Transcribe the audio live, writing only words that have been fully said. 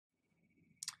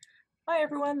Hi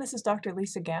everyone, this is Dr.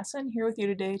 Lisa Gasson here with you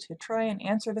today to try and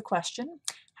answer the question,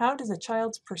 how does a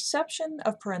child's perception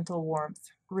of parental warmth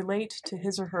relate to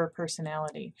his or her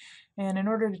personality? And in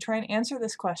order to try and answer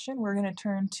this question, we're going to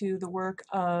turn to the work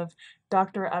of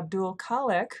Dr. Abdul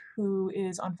Khalek, who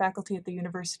is on faculty at the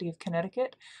University of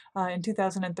Connecticut. In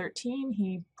 2013,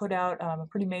 he put out a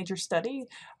pretty major study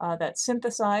that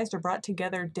synthesized or brought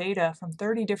together data from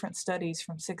 30 different studies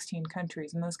from 16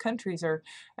 countries. And those countries are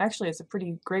actually, it's a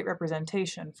pretty great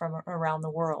representation from around the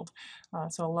world,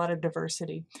 so a lot of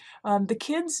diversity. The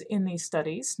kids in these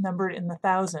studies numbered in the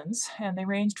thousands, and they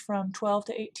ranged from 12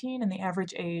 to 18, and the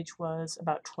average age was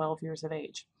about 12 years of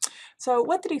age. So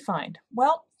what did he find?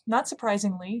 Well, not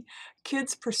surprisingly,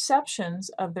 kids' perceptions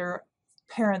of their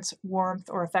parents' warmth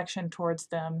or affection towards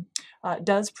them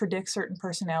does predict certain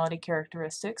personality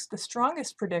characteristics. The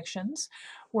strongest predictions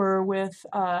were with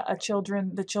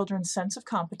the children's sense of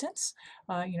competence,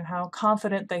 how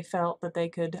confident they felt that they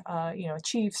could,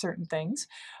 achieve certain things.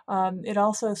 It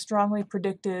also strongly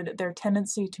predicted their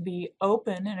tendency to be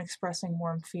open in expressing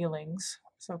warm feelings,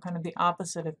 so kind of the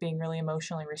opposite of being really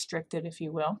emotionally restricted, if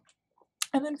you will.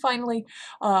 And then finally,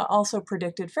 also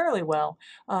predicted fairly well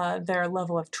their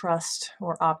level of trust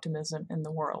or optimism in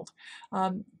the world.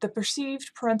 The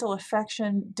perceived parental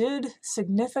affection did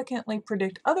significantly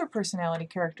predict other personality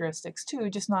characteristics too,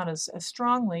 just not as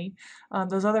strongly.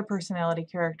 Those other personality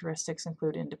characteristics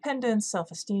include independence,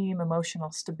 self-esteem,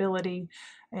 emotional stability,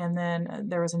 and then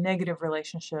there was a negative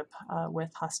relationship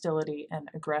with hostility and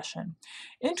aggression.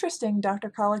 Interesting, Dr.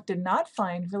 Khalek did not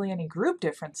find really any group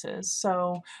differences.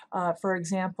 So for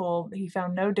example, he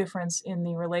found no difference in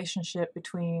the relationship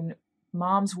between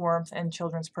mom's warmth and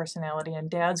children's personality and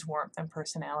dad's warmth and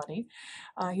personality.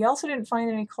 He also didn't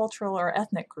find any cultural or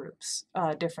ethnic groups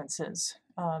differences.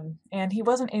 And he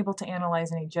wasn't able to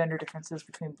analyze any gender differences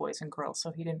between boys and girls,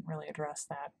 so he didn't really address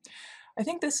that. I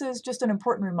think this is just an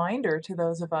important reminder to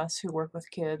those of us who work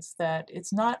with kids that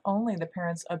it's not only the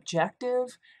parent's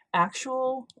objective,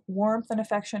 actual warmth and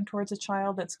affection towards a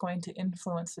child that's going to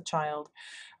influence the child,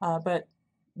 but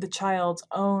the child's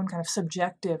own kind of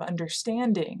subjective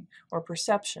understanding or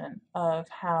perception of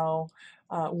how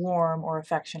warm or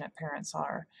affectionate parents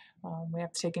are. We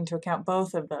have to take into account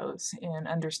both of those in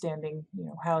understanding,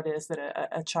 how it is that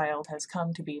a child has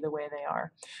come to be the way they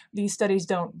are. These studies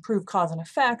don't prove cause and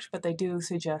effect, but they do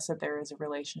suggest that there is a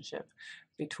relationship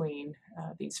between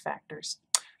these factors.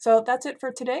 So that's it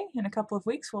for today. In a couple of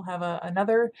weeks, we'll have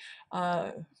another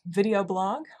video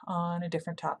blog on a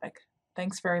different topic.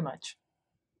 Thanks very much.